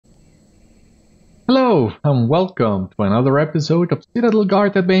Hello, and welcome to another episode of Citadel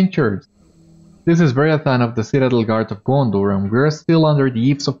Guard Adventures. This is Beriathan of the Citadel Guard of Gondor, and we're still under the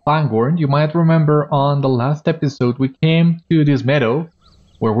Ents of Fangorn. You might remember on the last episode we came to this meadow,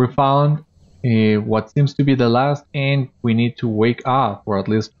 where we found what seems to be the last Ent we need to wake up, or at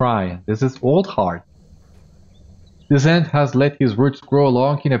least try. This is Oldheart. This Ent has let his roots grow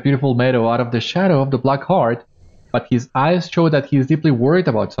along in a beautiful meadow out of the shadow of the Black Heart, but his eyes show that he is deeply worried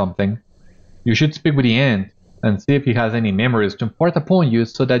about something. You should speak with the Ent and see if he has any memories to impart upon you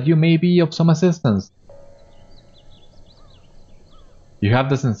so that you may be of some assistance. You have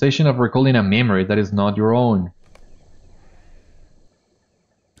the sensation of recalling a memory that is not your own.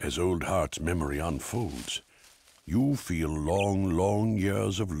 As Oldheart's memory unfolds, you feel long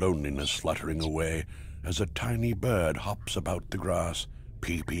years of loneliness fluttering away as a tiny bird hops about the grass,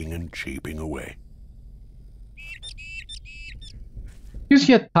 peeping and cheeping away. You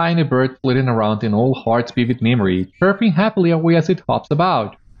see a tiny bird flitting around in Oldheart's vivid memory, chirping happily away as it hops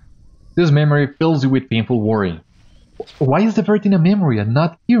about. This memory fills you with painful worry. Why is the bird in a memory and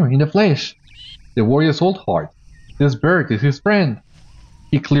not here in the flesh? The worry is Oldheart. This bird is his friend.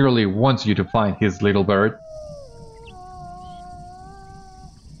 He clearly wants you to find his little bird.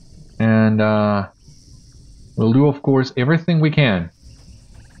 And we'll do, of course, everything we can.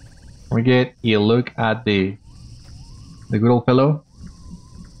 We get a look at the good old fellow.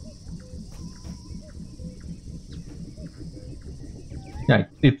 Yeah,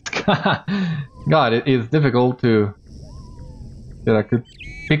 it's God, it is difficult to get a good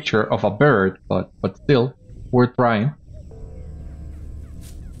picture of a bird, but still, worth trying.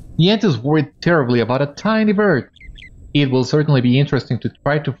 The Ent is worried terribly about a tiny bird. It will certainly be interesting to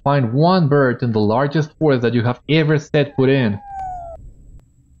try to find one bird in the largest forest that you have ever set foot in.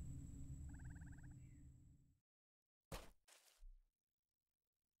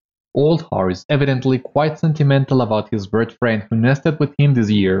 Oldheart is evidently quite sentimental about his bird friend who nested with him this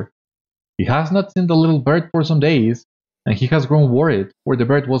year. He has not seen the little bird for some days, and he has grown worried, for the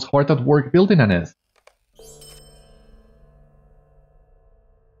bird was hard at work building a nest.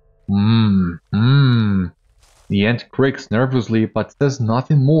 The Ent creaks nervously but says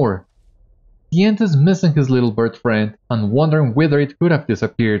nothing more. The Ent is missing his little bird friend and wondering whether it could have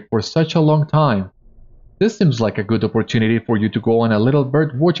disappeared for such a long time. This seems like a good opportunity for you to go on a little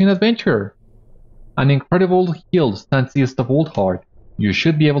bird watching adventure. An incredible hill stands east of Oldheart. You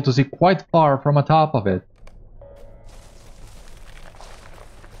should be able to see quite far from atop of it.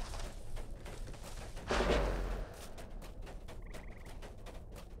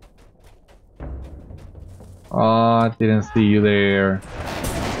 Didn't see you there.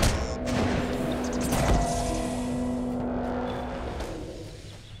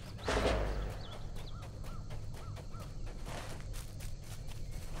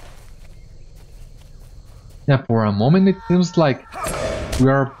 Yeah, for a moment it seems like we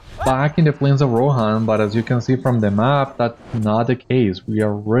are back in the plains of Rohan, but as you can see from the map, that's not the case. We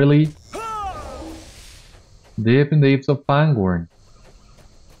are really deep in the Ents of Fangorn.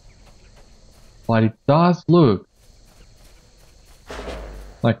 But it does look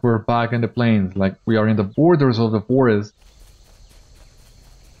like we're back in the plains, like we are in the borders of the forest.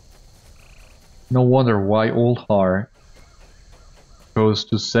 No wonder why Oldheart chose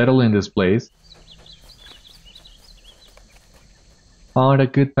to settle in this place. Found a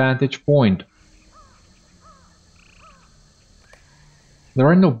good vantage point. There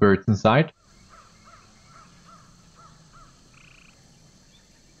are no birds in sight.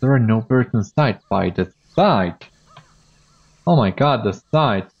 There are no birds in sight by the side. Oh my god, the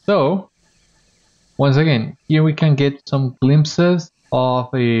side. So, once again, here we can get some glimpses of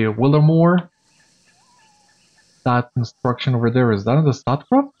a Wildermoor. That construction over there, is that on the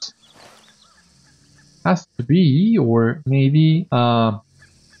Sutcrofts? Has to be, or maybe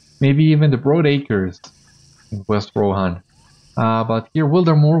even the Broad Acres in West Rohan. But here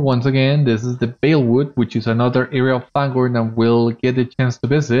Wildermoor, once again, this is the Balewood, which is another area of Fangorn that we'll get the chance to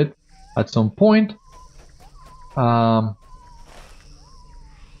visit at some point. But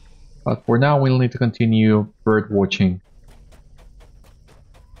for now we'll need to continue bird watching.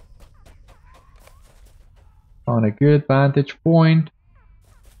 On a good vantage point.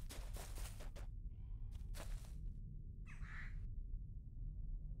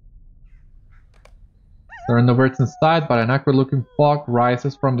 There are no birds in sight, but an acrid-looking fog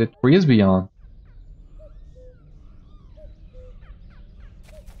rises from the trees beyond.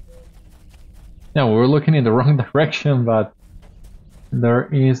 Yeah, we were looking in the wrong direction, but there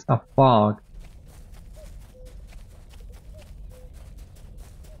is a fog.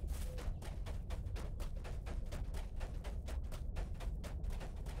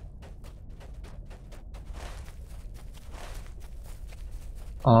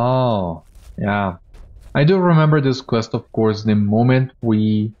 Oh, yeah. I do remember this quest, of course, the moment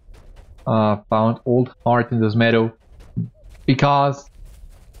we found Oldheart in this meadow, because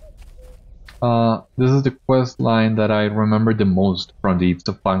this is the quest line that I remember the most from the Ents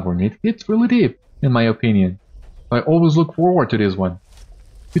of Fangorn. It hits really deep, in my opinion. I always look forward to this one.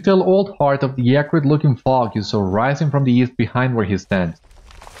 You tell Oldheart of the acrid-looking fog you saw rising from the east behind where he stands.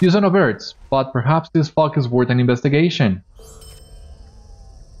 You son of birds, but perhaps this fog is worth an investigation.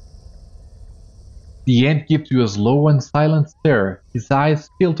 The Ent gives you a slow and silent stare, his eyes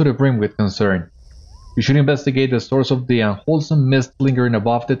filled to the brim with concern. You should investigate the source of the unwholesome mist lingering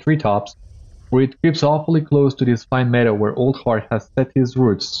above the treetops, for it creeps awfully close to this fine meadow where Oldheart has set his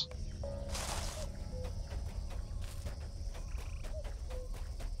roots.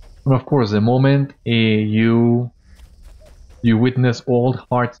 And of course, the moment you witness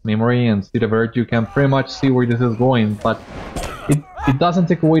Oldheart's memory and see the bird, you can pretty much see where this is going, but it doesn't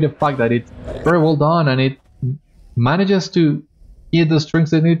take away the fact that it's very well done and it manages to hit the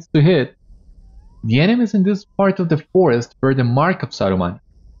strings it needs to hit. The enemies in this part of the forest bear the mark of Saruman.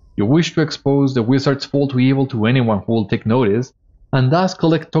 You wish to expose the wizard's fall to evil to anyone who will take notice, and thus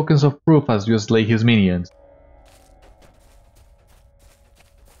collect tokens of proof as you slay his minions.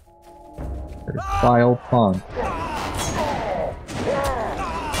 Defiled Pond.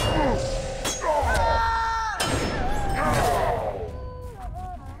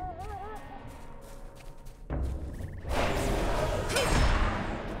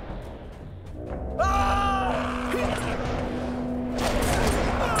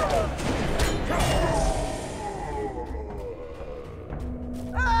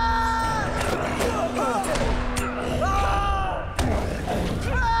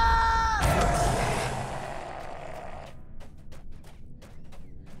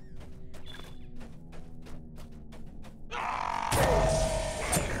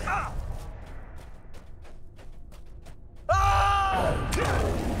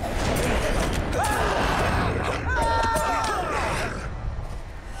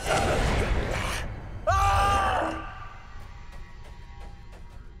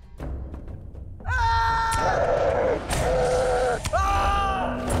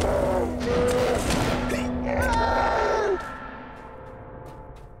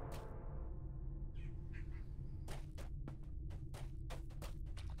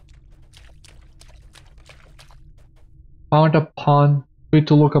 Found a pond fit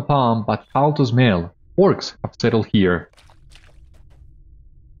to look upon, but foul to smell. Orcs have settled here.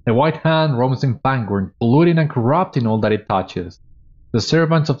 The White Hand roams in Fangorn, polluting and corrupting all that it touches. The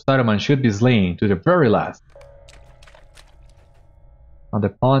servants of Saruman should be slain to the very last. And the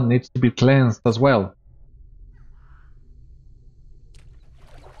pond needs to be cleansed as well.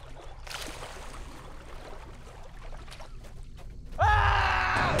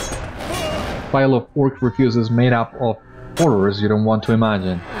 Pile of orc refuses made up of horrors you don't want to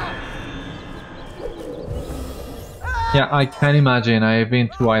imagine. Yeah, I can imagine. I've been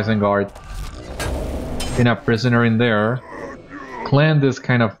to Isengard, been a prisoner in there, cleaned this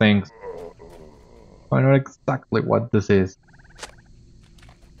kind of things. I know exactly what this is.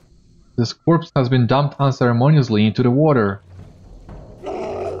 This corpse has been dumped unceremoniously into the water.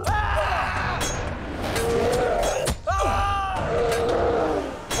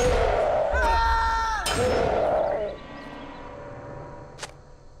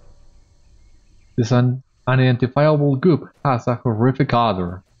 This unidentifiable goop has a horrific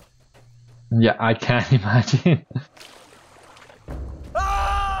odor. Yeah, I can't imagine.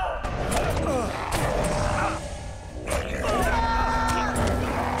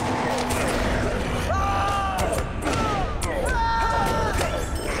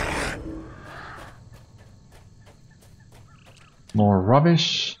 More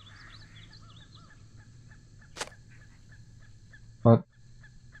rubbish. But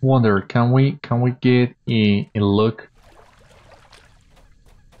wonder, can we get a look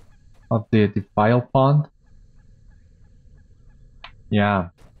of the Defiled Pond? Yeah,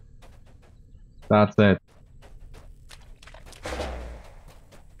 that's it.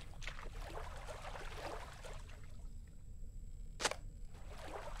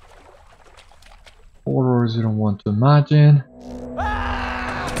 Horrors you don't want to imagine.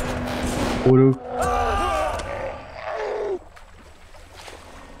 Uruk.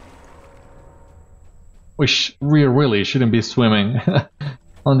 We really shouldn't be swimming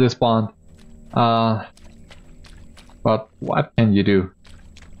on this pond. But what can you do?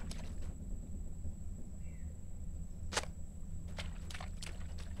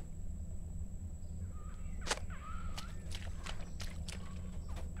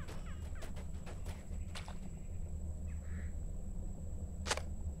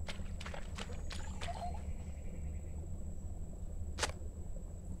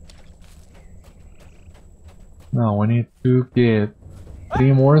 Now we need to get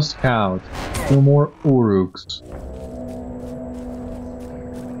 3 more scouts, 2 more orcs.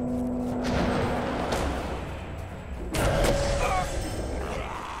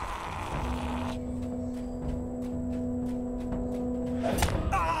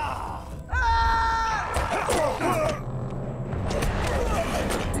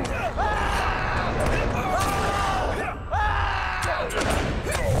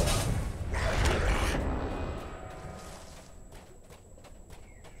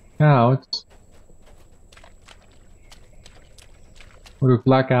 Scouts. With a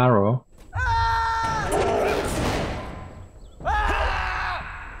black arrow.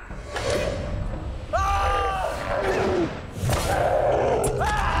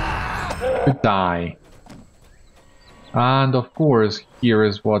 To die. And of course, here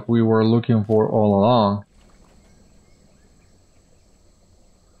is what we were looking for all along.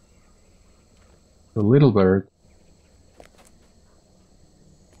 The little bird.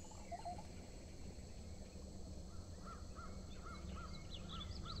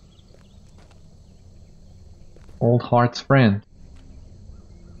 Oldheart's friend.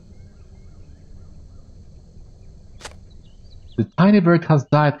 The tiny bird has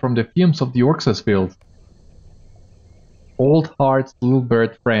died from the fumes of the orcs' field. Oldheart's little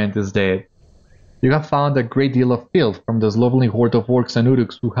bird friend is dead. You have found a great deal of filth from this lovely horde of orcs and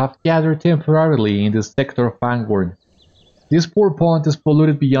uruks who have gathered temporarily in this sector of Fangorn. This poor pond is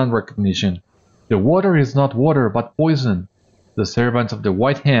polluted beyond recognition. The water is not water but poison. The servants of the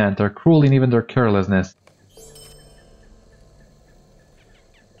White Hand are cruel in even their carelessness.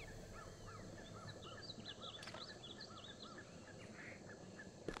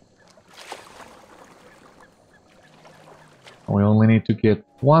 We only need to get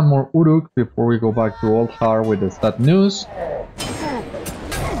 1 more Uruk before we go back to Oldheart with the sad news.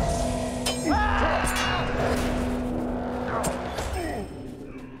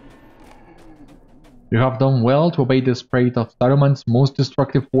 You have done well to obey the spirit of Saruman's most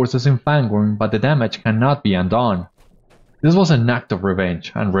destructive forces in Fangorn, but the damage cannot be undone. This was an act of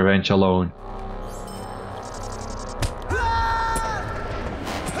revenge, and revenge alone.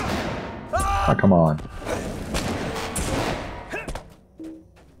 Oh, come on.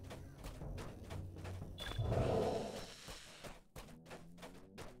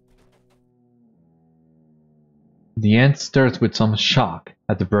 The Ent stares with some shock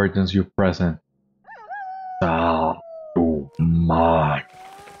at the burdens you present. So much.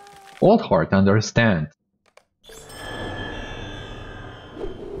 Oldheart understands.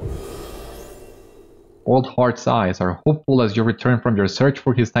 Oldheart's eyes are hopeful as you return from your search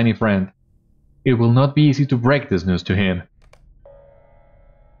for his tiny friend. It will not be easy to break this news to him.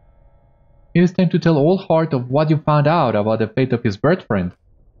 It is time to tell Oldheart of what you found out about the fate of his bird friend.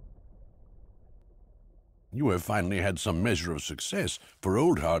 You have finally had some measure of success, for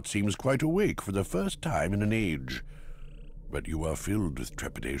Oldheart seems quite awake for the first time in an age. But you are filled with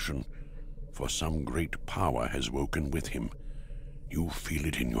trepidation, for some great power has woken with him. You feel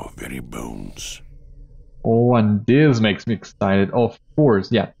it in your very bones. Oh, and this makes me excited, of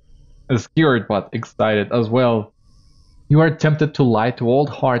course, yeah. Scared, but excited as well. You are tempted to lie to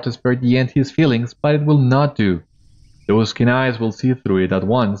Oldheart to spare the Ent his feelings, but it will not do. Those keen eyes will see through it at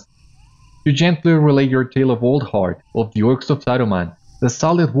once. You gently relay your tale of Oldheart, of the orcs of Saruman, the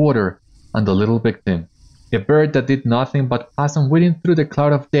solid water, and the little victim. A bird that did nothing but pass unwitting through the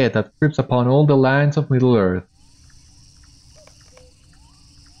cloud of death that creeps upon all the lands of Middle-earth.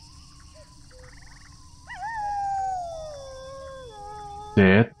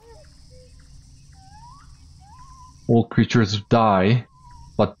 Death? All creatures die,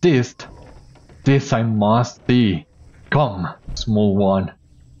 but this I must see. Come, small one.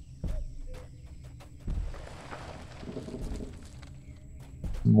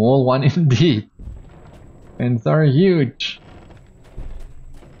 Small one indeed. Ents are huge.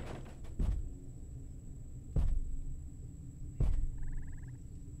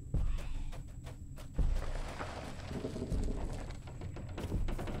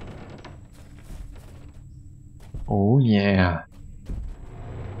 Oh yeah.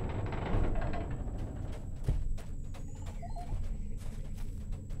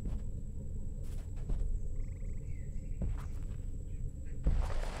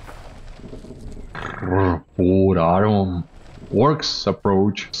 Orcs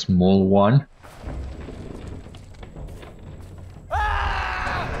approach, small one.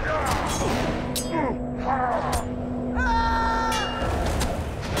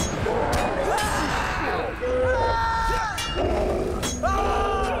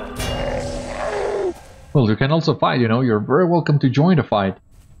 Well, you can also fight, you know, you're very welcome to join the fight.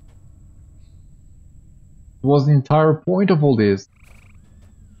 was the entire point of all this.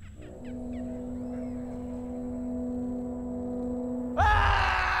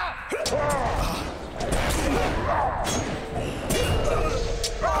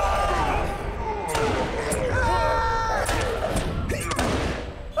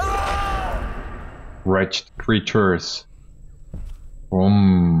 Wretched creatures.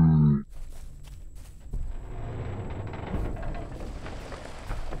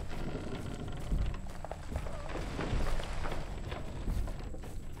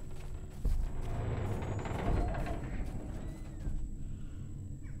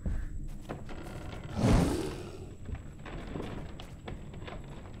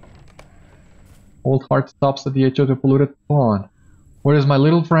 Oldheart stops at the edge of the polluted pond. Where is my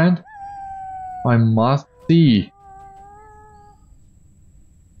little friend? I must see.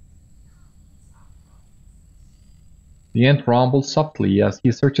 The Ent rumbles softly as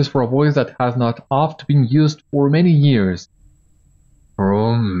he searches for a voice that has not oft been used for many years.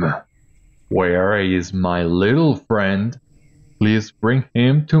 Where is my little friend? Please bring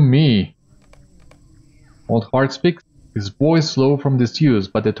him to me. Oldheart speaks, his voice slow from disuse,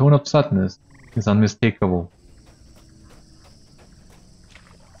 but the tone of sadness is unmistakable.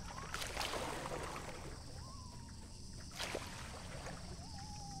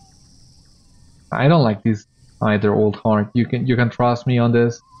 I don't like this either, Oldheart. You can trust me on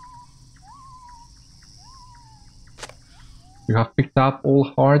this. You have picked up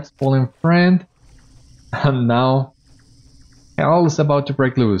Oldheart's fallen friend, and now hell is about to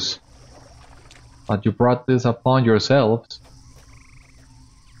break loose. But you brought this upon yourselves.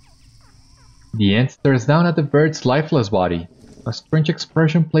 The Ent stares down at the bird's lifeless body. A strange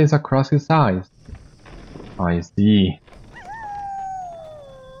expression plays across his eyes. I see.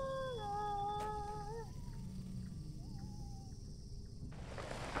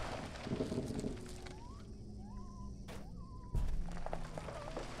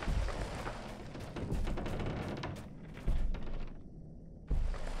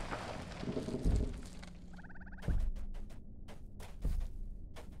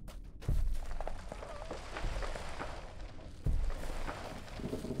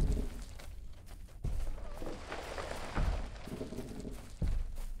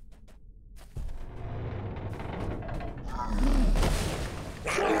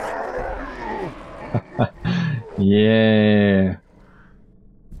 Yeah.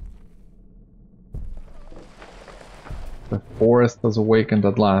 The forest has awakened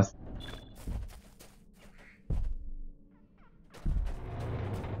at last.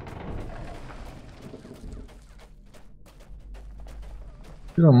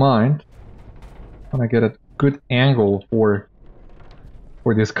 If you don't mind, I want to get a good angle for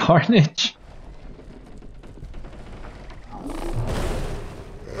this carnage.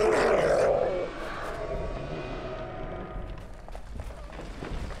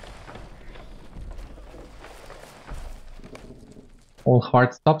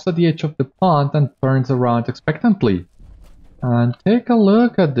 Oldheart stops at the edge of the pond and turns around expectantly. And take a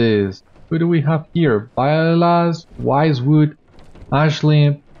look at this. Who do we have here? Violas, Wisewood,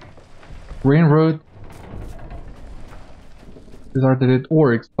 Ashlimp, Greenroot. These are the dead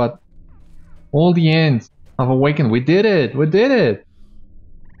orcs, but all the Ents have awakened. We did it! We did it!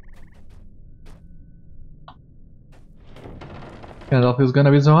 Gandalf is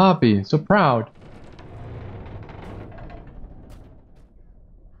gonna be so happy, so proud.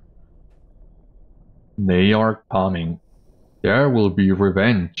 They are coming. There will be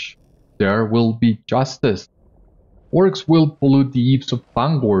revenge. There will be justice. Orcs will pollute the Eaves of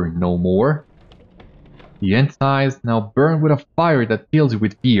Fangorn no more. The Ent's eyes now burn with a fire that fills you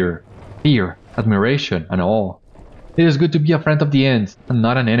with fear. Fear, admiration, and awe. It is good to be a friend of the Ents, and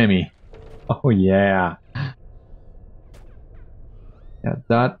not an enemy. Oh yeah. Yeah,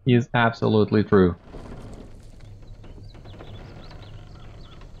 that is absolutely true.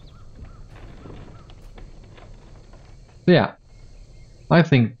 Yeah, I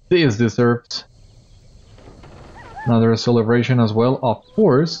think this deserves another celebration as well. Of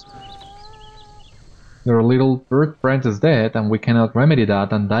course, your little bird friend is dead and we cannot remedy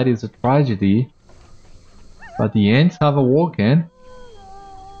that, and that is a tragedy. But the Ents have awoken,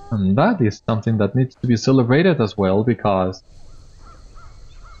 and that is something that needs to be celebrated as well, because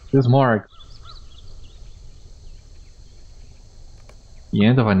this marks the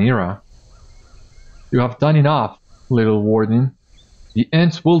end of an era. You have done enough, little Warden. The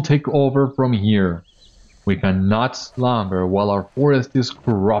Ents will take over from here. We cannot slumber while our forest is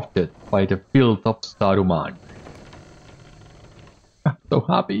corrupted by the filth of Saruman. I'm so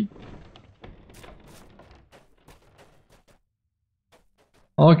happy.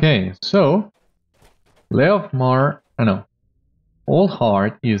 Okay, so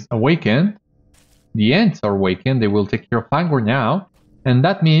Oldheart is awakened. The Ents are awakened. They will take care of Fangorn now. And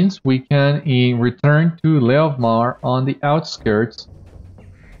that means we can return to Leofmar on the outskirts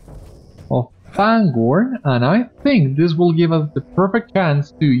of Fangorn. And I think this will give us the perfect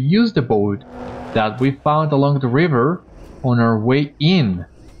chance to use the boat that we found along the river on our way in.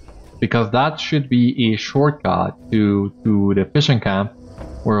 Because that should be a shortcut to the fishing camp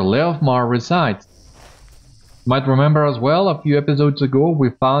where Leofmar resides. You might remember as well, a few episodes ago we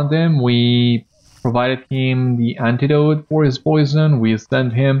found him, we provided him the antidote for his poison, we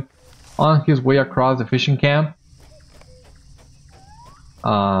sent him on his way across the fishing camp.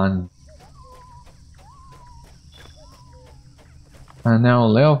 And now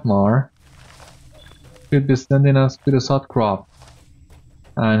Leofmar should be sending us to the Sutcrofts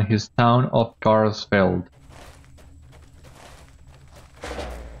and his town of Garsfeld.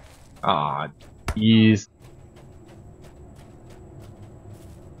 Ah, jeez.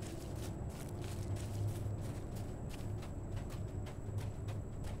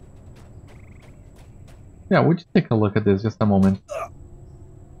 Yeah, would you take a look at this just a moment?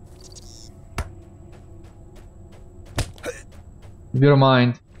 If you don't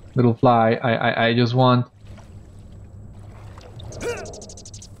mind, little fly, I just want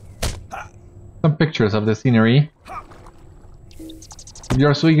some pictures of the scenery. If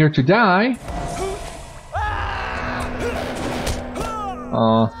you're so eager to die...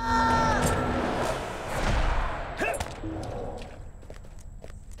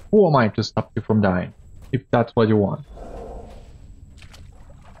 who am I to stop you from dying? If that's what you want.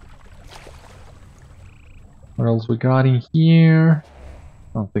 What else we got in here?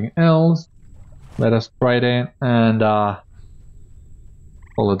 Something else. Let us try that and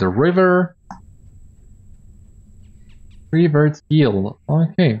follow the river. Birds Hill.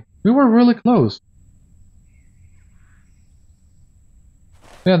 Okay, we were really close.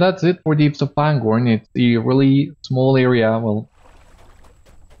 Yeah, that's it for Ents of Fangorn. It's a really small area. Well,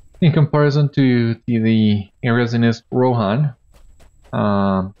 in comparison to the areas in East Rohan,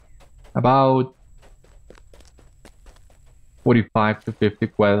 about 45 to 50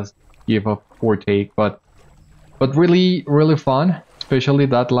 quests, give or take, but really fun, especially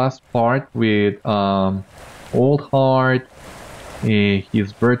that last part with Oldheart,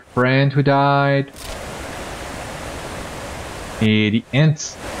 his bird friend who died, the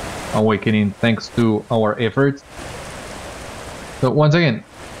Ents awakening thanks to our efforts. So once again,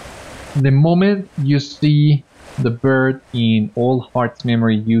 the moment you see the bird in Oldheart's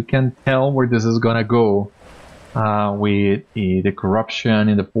memory, you can tell where this is gonna go. With the corruption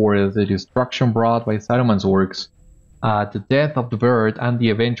in the forest, the destruction brought by Saruman's orcs, the death of the bird, and the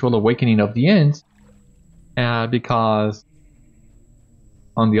eventual awakening of the Ents. Because,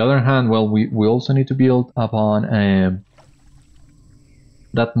 on the other hand, well, we also need to build upon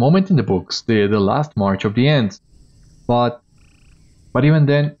that moment in the books, the last march of the Ents. But even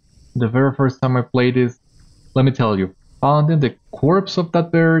then, the very first time I played this, let me tell you, finding the corpse of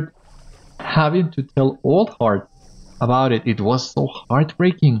that bird, having to tell Oldheart about it, it was so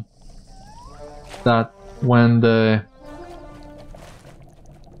heartbreaking that when the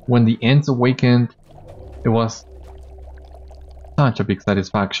Ents awakened, it was such a big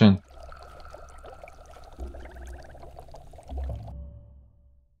satisfaction.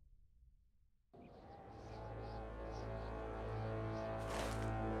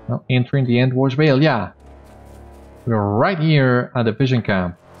 Now entering the Endwatch Vale, yeah. We're right here at the fishing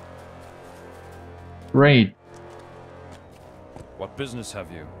camp. Great. What business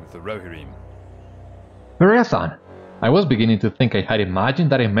have you with the Rohirrim? Beriathan, I was beginning to think I had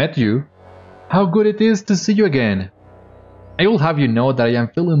imagined that I met you. How good it is to see you again. I will have you know that I am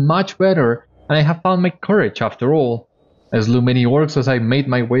feeling much better and I have found my courage after all. I slew many orcs as I made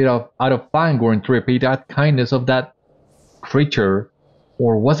my way out of Fangorn to repay that kindness of that creature.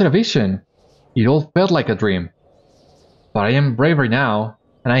 Or was it a vision? It all felt like a dream. But I am braver now,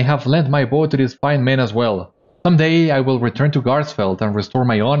 and I have lent my bow to these fine men as well. Someday I will return to Garsfeld and restore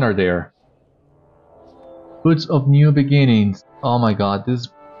my honor there. Boots of New Beginnings. Oh my god, this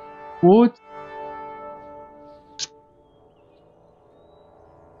boot...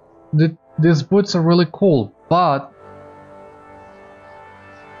 These boots are really cool, but...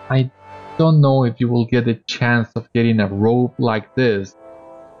 I don't know if you will get the chance of getting a robe like this.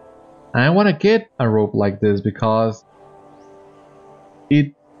 And I want to get a robe like this because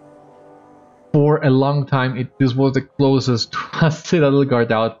for a long time this was the closest to a Citadel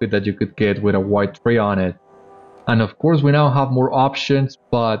Guard outfit that you could get with a white tray on it. And of course we now have more options,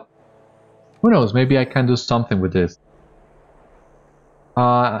 but who knows, maybe I can do something with this.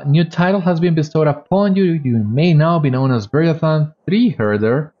 A new title has been bestowed upon you. You may now be known as Beriathan Tree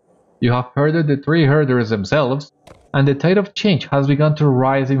Herder. You have herded the tree herders themselves, and the tide of change has begun to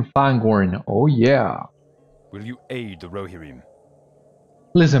rise in Fangorn. Oh yeah. Will you aid the Rohirrim?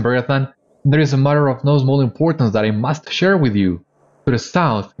 Listen, Beriathan, there is a matter of no small importance that I must share with you. To the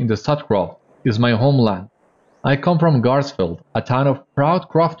south, in the Sutcrofts, is my homeland. I come from Garsfeld, a town of proud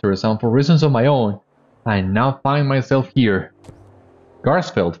crofters, and for reasons of my own, I now find myself here.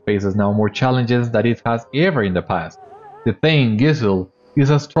 Garsfeld faces now more challenges than it has ever in the past. The Thane Gísil is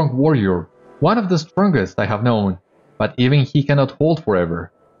a strong warrior, one of the strongest I have known, but even he cannot hold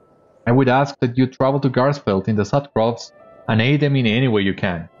forever. I would ask that you travel to Garsfeld in the Sutcrofts and aid them in any way you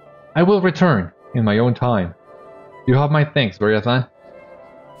can. I will return in my own time. You have my thanks, Beriathan.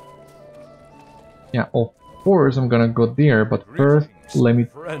 Yeah, of course I'm gonna go there, but first let me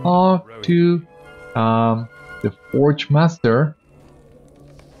talk to the Forge Master.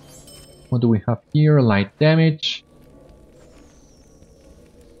 What do we have here? Light damage.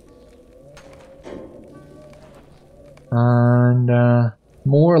 And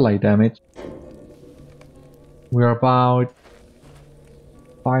more light damage. We're about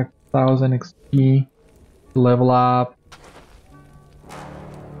 5,000 XP to level up.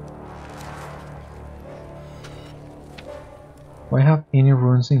 Do I have any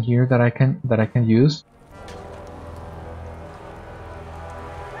runes in here that I can use?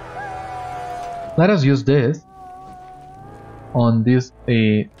 Let us use this on this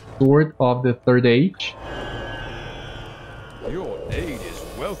sword of the Third Age. Your aid is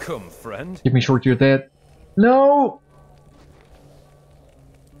welcome, friend. Give me short, you're dead. No!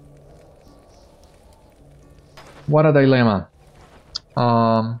 What a dilemma.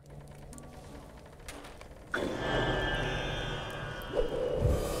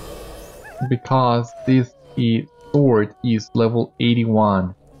 Because this sword is level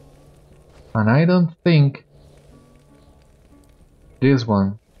 81. And I don't think this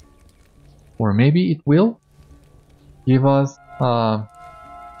one, or maybe it will give us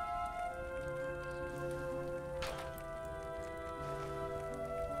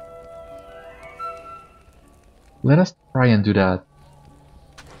let us try and do that.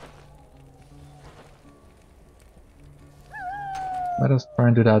 Let us try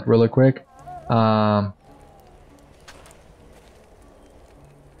and do that really quick.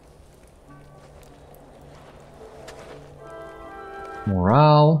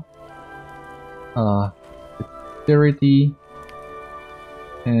 Morale, dexterity,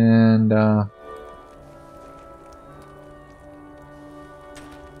 and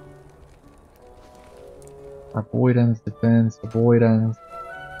avoidance, defense, avoidance.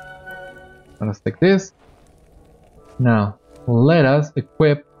 Let us take this. Now, let us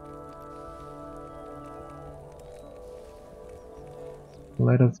equip.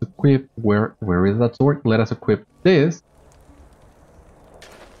 Let us equip. Where is that sword? Let us equip this.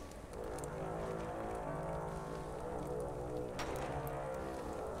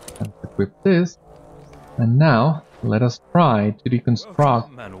 Equip this, and now let us try to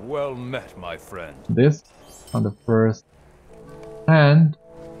deconstruct And well met, my friend. this on the first hand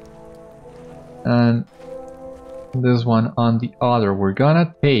and this one on the other. We're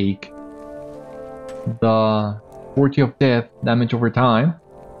gonna take the 40 of death damage over time.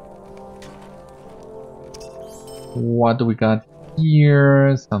 What do we got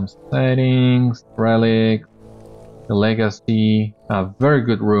here? Some settings, relics, the legacy, a very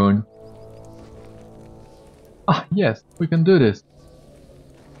good rune. Ah, yes, we can do this.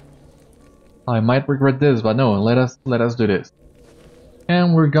 I might regret this, but no, let us do this.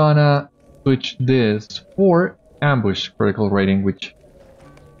 And we're gonna switch this for ambush critical rating, which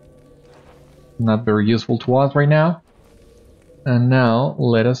is not very useful to us right now. And now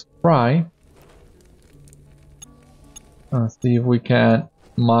let us try and see if we can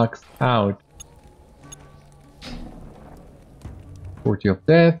max out 40 of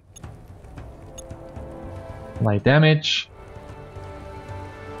death. Light damage,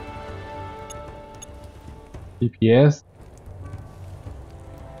 DPS.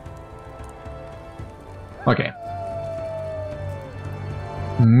 Okay.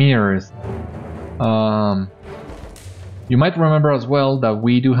 Mirrors. You might remember as well that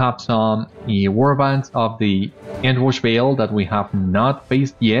we do have some warbands of the Endwash Vale that we have not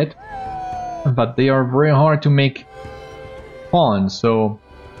faced yet, but they are very hard to make fun, so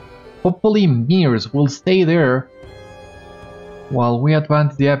hopefully mirrors will stay there while we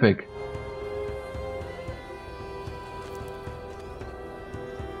advance the epic.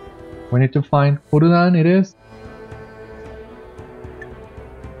 We need to find Corudan, it is.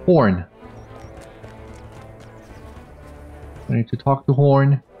 Horn. I need to talk to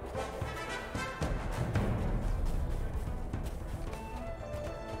Horn.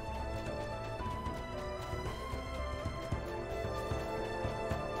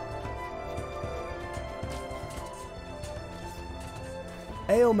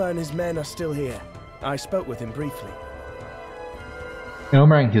 Éomer and his men are still here. I spoke with him briefly.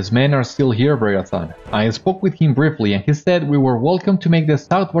 Éomer and his men are still here, Beriathan. I spoke with him briefly and he said we were welcome to make the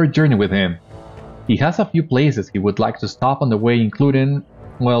southward journey with him. He has a few places he would like to stop on the way, including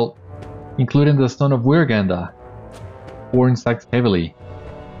the Stone of Wyrgende. Horn sighs heavily.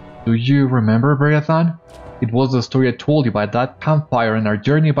 Do you remember, Beriathan? It was the story I told you about that campfire and our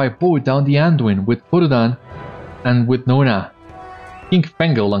journey by boat down the Anduin with Corudan and with Nona. King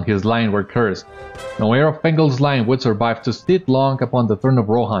Fengel and his line were cursed. No heir of Fengel's line would survive to sit long upon the throne of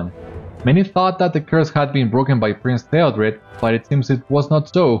Rohan. Many thought that the curse had been broken by Prince Théoden, but it seems it was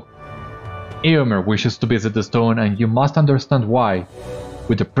not so. Éomer wishes to visit the stone, and you must understand why.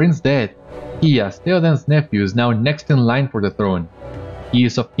 With the prince dead, he, as Théoden's nephew, is now next in line for the throne. He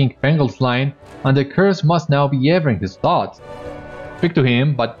is of King Fengel's line, and the curse must now be ever in his thoughts. Speak to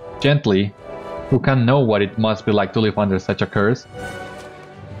him, but gently. Who can know what it must be like to live under such a curse?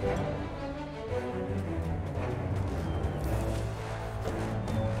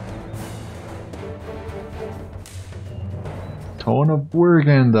 Stone of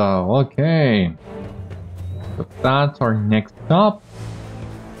Wyrgende, okay. So that's our next stop.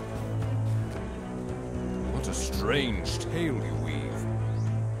 What a strange tale you weave.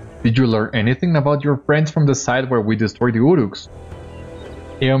 Did you learn anything about your friends from the side where we destroyed the Uruks?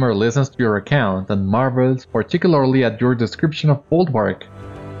 Éomer listens to your account and marvels particularly at your description of Oldheart.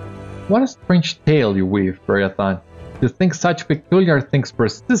 What a strange tale you weave, Beriathan. To think such peculiar things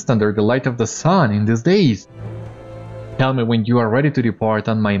persist under the light of the sun in these days. Tell me when you are ready to depart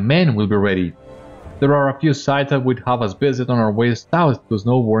and my men will be ready. There are a few sites that would have us visit on our way south to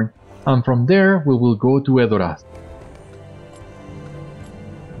Snowbourn, and from there we will go to Edoras.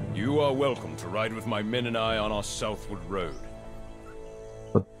 You are welcome to ride with my men and I on our southward road.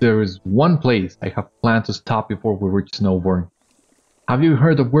 But there is one place I have planned to stop before we reach Snowbourn. Have you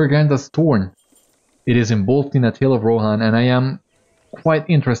heard of Wyrgende's Thorn? It is involved in a tale of Rohan, and I am quite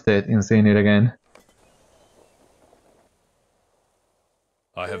interested in seeing it again.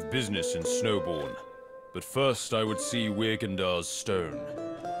 I have business in Snowbourn, but first I would see Wyrgende's stone.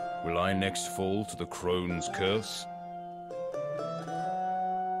 Will I next fall to the crone's curse?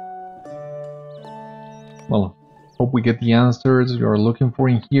 Well, hope we get the answers you are looking for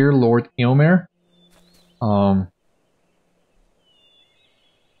in here, Lord Éomer.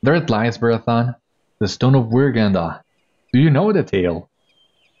 There it lies, Beriathan, the Stone of Wyrgende. Do you know the tale?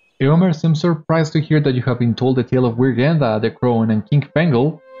 Éomer seems surprised to hear that you have been told the tale of Wyrgende, the Crone, and King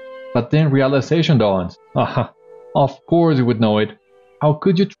Fengel, but then realization dawns. Aha, of course you would know it. How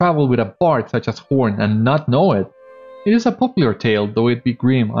could you travel with a bard such as Horn and not know it? It is a popular tale, though it be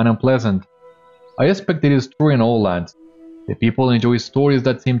grim and unpleasant. I expect it is true in all lands. The people enjoy stories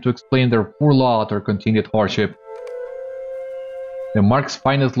that seem to explain their poor lot or continued hardship. The Mark's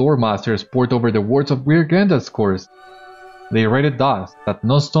finest lore masters pored over the words of Wyrgende's curse. They read it thus, that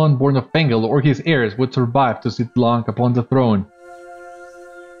no son born of Fengel or his heirs would survive to sit long upon the throne.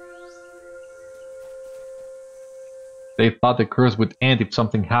 They thought the curse would end if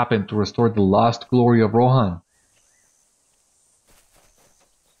something happened to restore the lost glory of Rohan.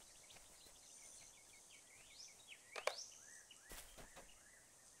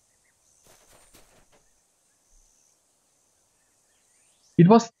 It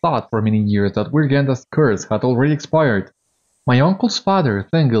was thought for many years that Wyrgende's curse had already expired. My uncle's father,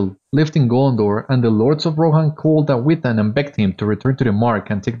 Thengel, lived in Gondor, and the lords of Rohan called Awaken and begged him to return to the Mark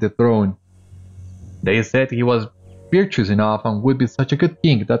and take the throne. They said he was virtuous enough and would be such a good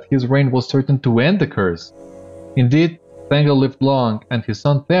king that his reign was certain to end the curse. Indeed, Thengel lived long, and his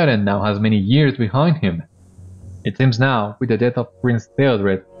son Théoden now has many years behind him. It seems now, with the death of Prince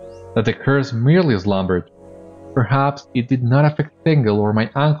Théoden, that the curse merely slumbered. Perhaps it did not affect Thengel or my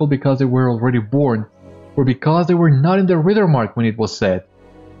uncle because they were already born, or because they were not in the Riddermark when it was said.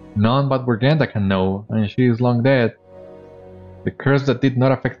 None but Wyrgende can know, and she is long dead. The curse that did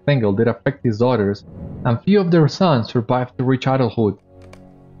not affect Thengel did affect his daughters, and few of their sons survived to reach adulthood.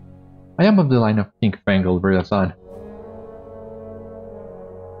 I am of the line of King Fengel, Beriathan.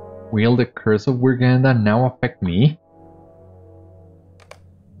 Will the curse of Wyrgende now affect me?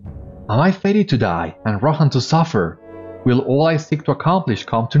 Am I fated to die, and Rohan to suffer? Will all I seek to accomplish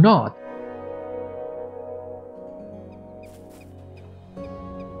come to naught?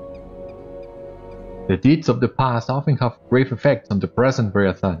 The deeds of the past often have grave effects on the present,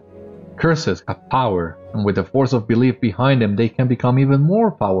 Beriathan. curses have power, and with the force of belief behind them they can become even more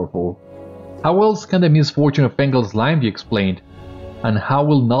powerful. How else can the misfortune of Fengel's line be explained? And how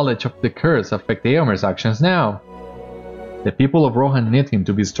will knowledge of the curse affect Éomer's actions now? The people of Rohan need him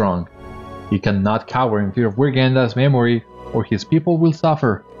to be strong. He cannot cower in fear of Wyrgenda's memory, or his people will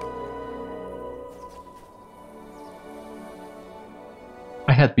suffer.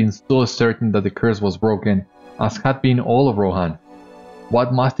 I had been so certain that the curse was broken, as had been all of Rohan.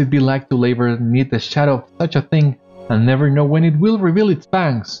 What must it be like to labor beneath the shadow of such a thing, and never know when it will reveal its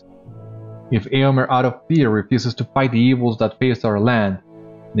fangs? If Éomer out of fear refuses to fight the evils that face our land,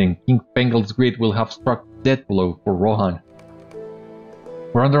 then King Fengel's Great will have struck death blow for Rohan.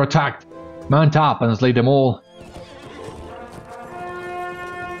 We're under attack! Mount up and slay them all!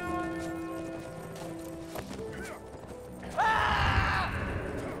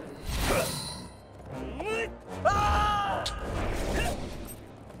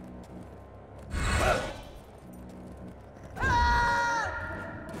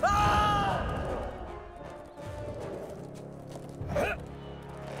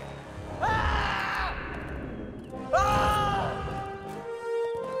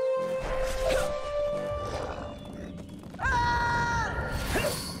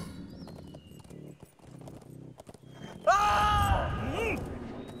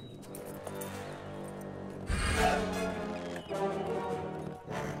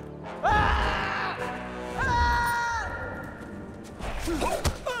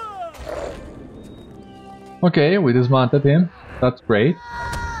 Okay, we dismounted him. That's great.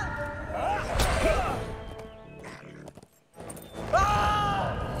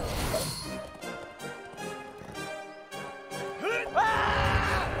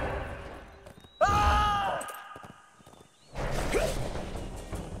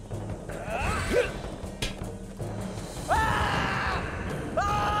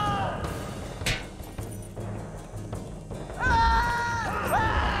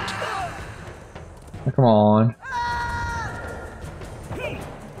 Come on.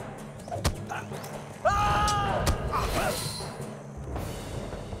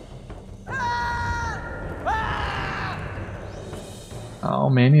 How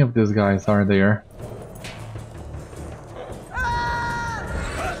many of these guys are there?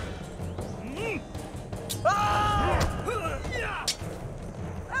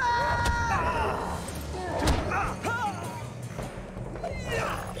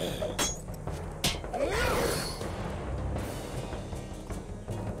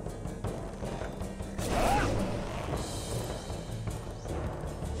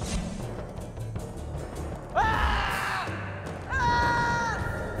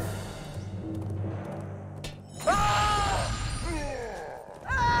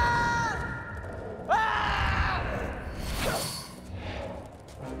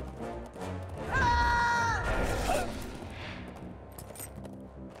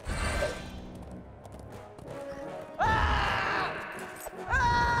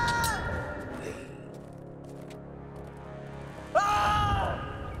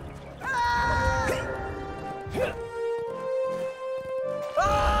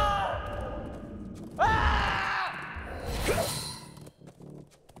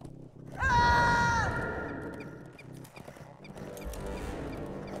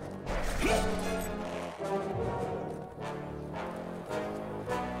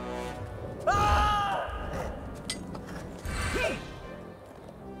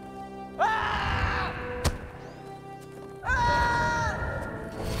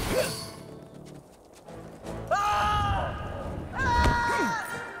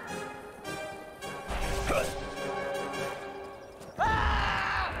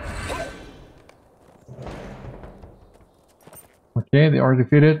 Okay, they are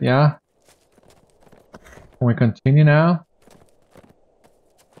defeated, yeah. Can we continue now?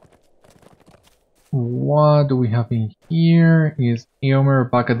 What do we have in here? Is Éomer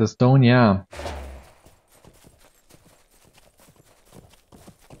back at the stone? Yeah.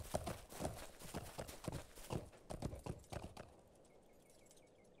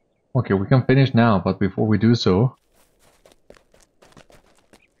 Okay, we can finish now, but before we do so...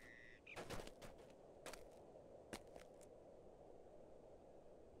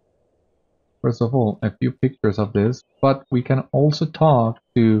 First of all, a few pictures of this, but we can also talk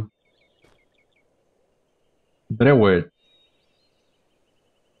to Beriathan.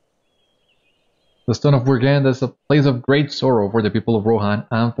 The Stone of Wyrgende is a place of great sorrow for the people of Rohan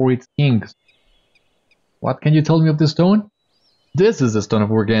and for its kings. What can you tell me of this stone? This is the Stone of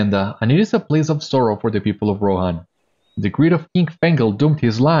Wyrgende, and it is a place of sorrow for the people of Rohan. The greed of King Fengel doomed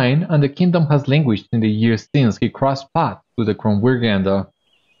his line, and the kingdom has languished in the years since he crossed paths to the Crown Wyrgende.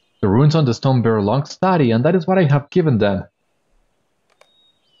 The runes on the stone bear long study, and that is what I have given them.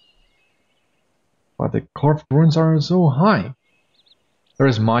 But the carved runes are so high. There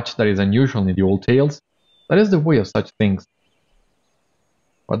is much that is unusual in the old tales. That is the way of such things.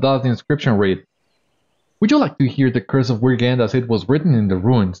 What does the inscription read? Would you like to hear the curse of Wyrgende as it was written in the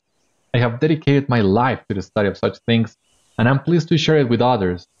runes? I have dedicated my life to the study of such things, and I am pleased to share it with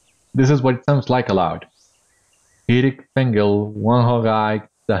others. This is what it sounds like aloud. Hirik Fengel, Wanhogaig,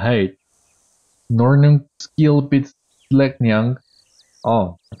 the Hate, Nornung Skill Bits Leknyang,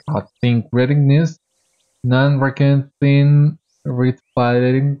 I think Readingness, Nan Rakenthin,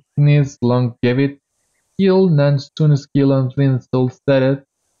 Ritfiringness, Longevit, Skill, Nan Stun Skill, and Thin Soul Steaded,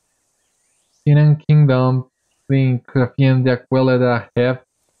 Sinan Kingdom, Thin Krafien de Aquela Hef,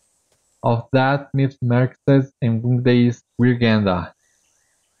 of that myth Merxes and Wingdays Wyrgende.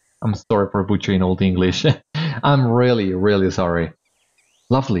 I'm sorry for butchering Old English. I'm really sorry.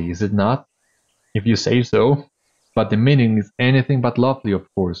 Lovely, is it not? If you say so. But the meaning is anything but lovely, of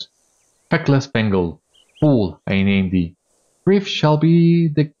course. Feckless Fengel, fool, I name thee. Grief shall be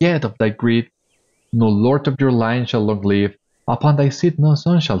the get of thy greed. No lord of your line shall long live. Upon thy seat no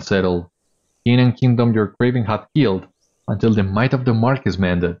sun shall settle. King and kingdom your craving hath killed, until the might of the mark is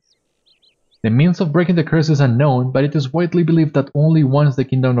mended. The means of breaking the curse is unknown, but it is widely believed that only once the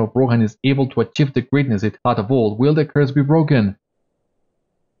kingdom of Rohan is able to achieve the greatness it had of old will the curse be broken.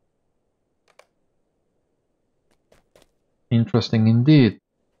 Interesting indeed.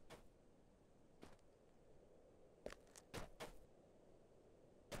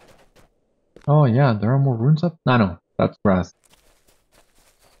 Oh yeah, there are more runes up? No, that's grass.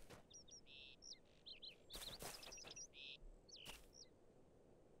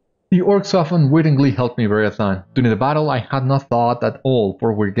 The orcs often wittingly helped me, Beriathan. During the battle I had not thought at all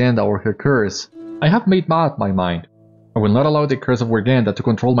for Wyrgende or her curse. I have made up my mind. I will not allow the curse of Wyrgende to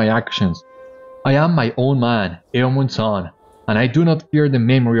control my actions. I am my own man, Éomer's son, and I do not fear the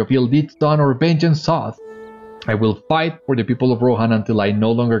memory of ill deeds done or vengeance sought. I will fight for the people of Rohan until I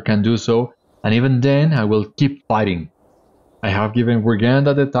no longer can do so, and even then I will keep fighting. I have given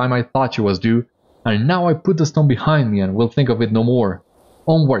Wyrgende the time I thought she was due, and now I put the stone behind me and will think of it no more.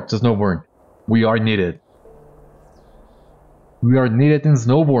 Onward to Snowbourn. We are needed. We are needed in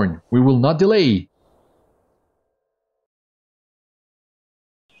Snowbourn. We will not delay.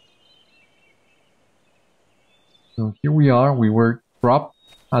 So here we are. We were dropped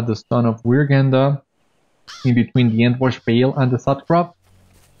at the Stone of Wyrgende, in between the Endwash Vale and the Sutcrofts.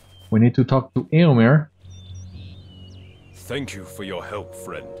 We need to talk to Éomer. Thank you for your help,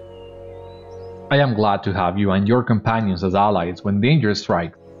 friend. I am glad to have you and your companions as allies when danger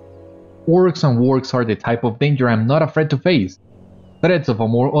strikes. Orcs and wargs are the type of danger I am not afraid to face. Threats of a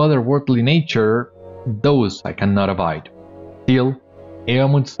more otherworldly nature, those I cannot abide. Still,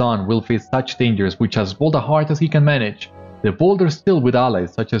 Éomer's son will face such dangers with as bold a heart as he can manage, the bolder still with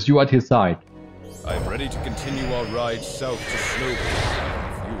allies such as you at his side. I am ready to continue our ride south to Snowbourn,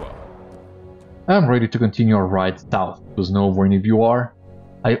 if you are. I am ready to continue our ride south to Snowbourn if you are.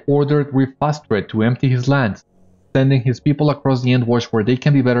 I ordered Fastred to empty his lands, sending his people across the Endwash where they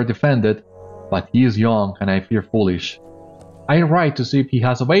can be better defended, but he is young and I fear foolish. I write to see if he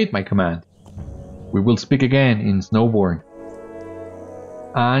has obeyed my command. We will speak again in Snowbourn.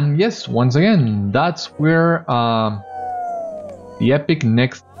 And yes, once again, that's where the epic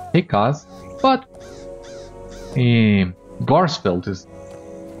next take us, but Garsfeld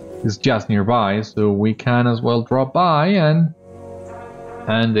is just nearby, so we can as well drop by and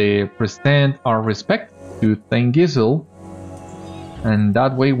present our respect to Thane Gísil, and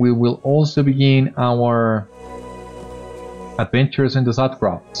that way we will also begin our adventures in the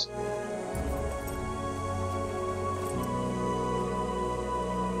Sutcrofts.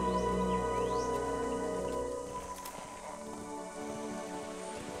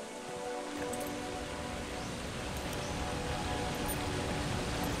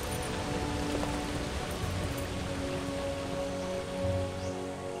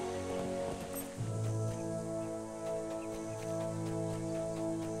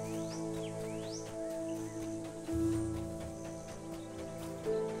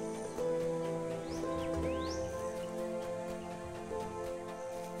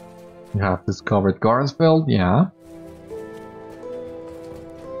 We have discovered Garsfeld, yeah.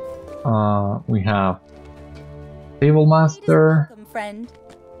 We have Table Master. Welcome, friend.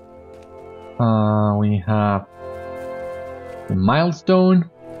 We have the milestone.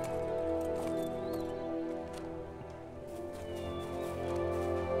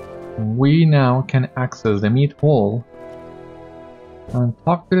 We now can access the meat hall and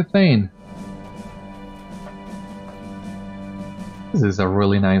talk to the Thane. This is a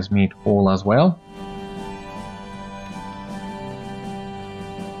really nice meat hole as well.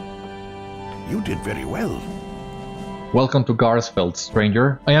 You did very well. Welcome to Garsfeld,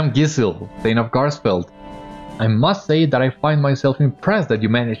 stranger. I am Gísil, Thane of Garsfeld. I must say that I find myself impressed that you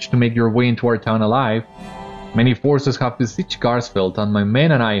managed to make your way into our town alive. Many forces have besieged Garsfeld, and my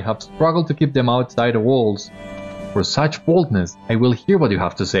men and I have struggled to keep them outside the walls. For such boldness, I will hear what you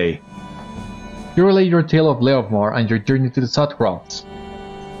have to say. You relate your tale of Éomer and your journey to the Sutcrofts.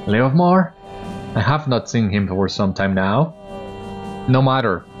 Éomer? I have not seen him for some time now. No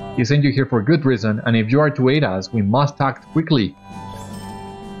matter. He sent you here for good reason, and if you are to aid us, we must act quickly.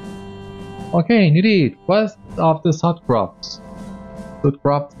 Okay, indeed. Quest of the Sutcrofts.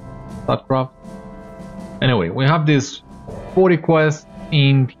 Sutcrofts. Anyway, we have this 40 quests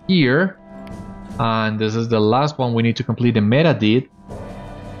in here, and this is the last one we need to complete the meta deed.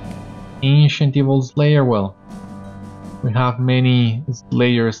 Ancient Evil Slayer. Well, we have many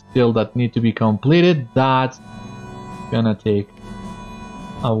slayers still that need to be completed. That's gonna take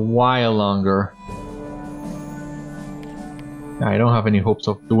a while longer. I don't have any hopes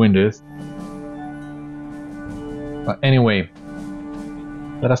of doing this. But anyway,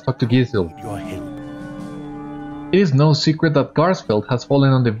 let us talk to Gísil. It is no secret that Garsfeld has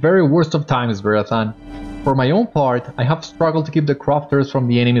fallen on the very worst of times, Beriathan. For my own part, I have struggled to keep the crofters from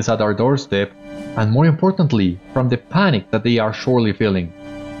the enemies at our doorstep, and more importantly, from the panic that they are surely feeling.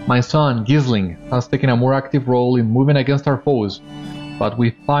 My son, Gísling, has taken a more active role in moving against our foes, but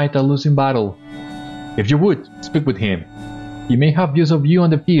we fight a losing battle. If you would, speak with him. He may have views of you on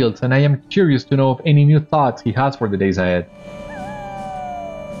the fields, and I am curious to know of any new thoughts he has for the days ahead.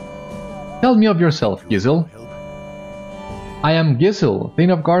 Tell me of yourself, Gísil. I am Gísil, Thane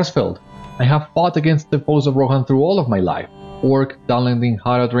of Garsfeld. I have fought against the foes of Rohan through all of my life. Orc, Dunlending,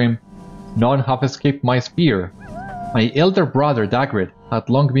 Haradrim, none have escaped my spear. My elder brother, Dagrid, had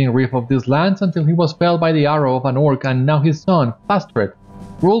long been reeve of these lands until he was felled by the arrow of an orc, and now his son, Fastred,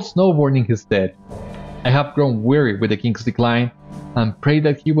 rules Snowbourn in his stead. I have grown weary with the king's decline, and pray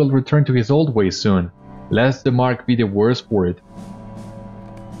that he will return to his old ways soon, lest the mark be the worse for it.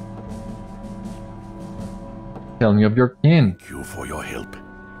 Tell me of your kin. Thank you for your help.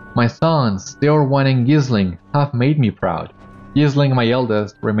 My sons, Théoden and Gísling, have made me proud. Gísling, my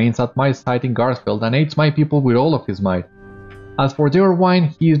eldest, remains at my side in Garsfeld and aids my people with all of his might. As for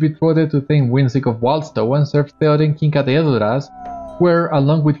Théoden, he is betrothed to Thane Gísil of Wildstow and serves Théoden King at Eaworth, where,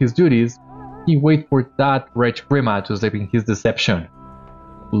 along with his duties, he waits for that wretch Grima to slip in his deception.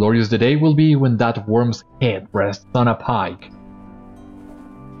 Glorious the day will be when that worm's head rests on a pike.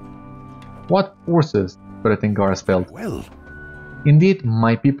 What forces threaten Garsfeld? Well, indeed,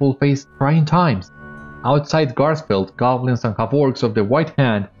 my people face trying times. Outside Garsfeld, goblins and half-orcs of the White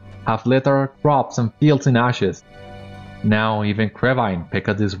Hand have left our crops and fields in ashes. Now even Crevine peck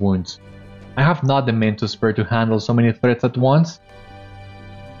at these wounds. I have not the men to spare to handle so many threats at once.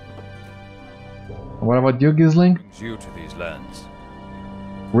 What about you, Gísling? Brings you to these lands.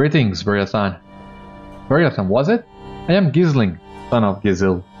 Greetings, Beriathan. Beriathan, was it? I am Gísling, son of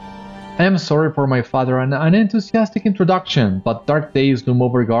Gísil. I am sorry for my father and an enthusiastic introduction, but dark days loom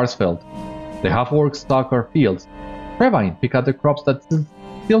over Garsfeld. The half-orcs stalk our fields. Crevine pick at the crops that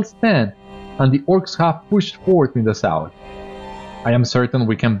still stand, and the orcs have pushed forth in the south. I am certain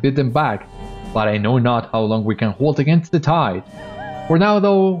we can beat them back, but I know not how long we can hold against the tide. For now,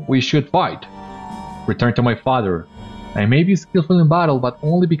 though, we should fight. Return to my father. I may be skillful in battle, but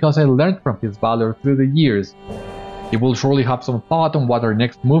only because I learned from his valor through the years. He will surely have some thought on what our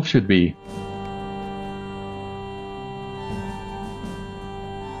next move should be.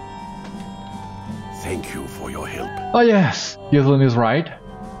 thank you for your help. Oh yes, Gísling is right.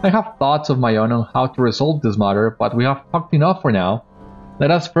 I have thoughts of my own on how to resolve this matter, but we have talked enough for now.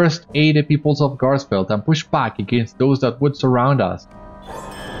 Let us first aid the peoples of Garsfeld and push back against those that would surround us.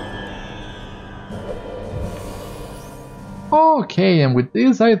 Okay, and with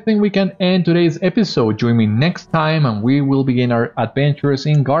this I think we can end today's episode. Join me next time and we will begin our adventures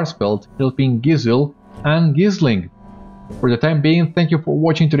in Garsfeld, helping Gísil and Gísling. For the time being, thank you for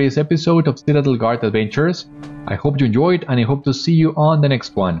watching today's episode of Citadel Guard Adventures. I hope you enjoyed and I hope to see you on the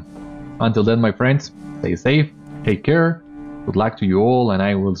next one. Until then, my friends, stay safe, take care, good luck to you all, and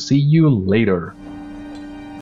I will see you later.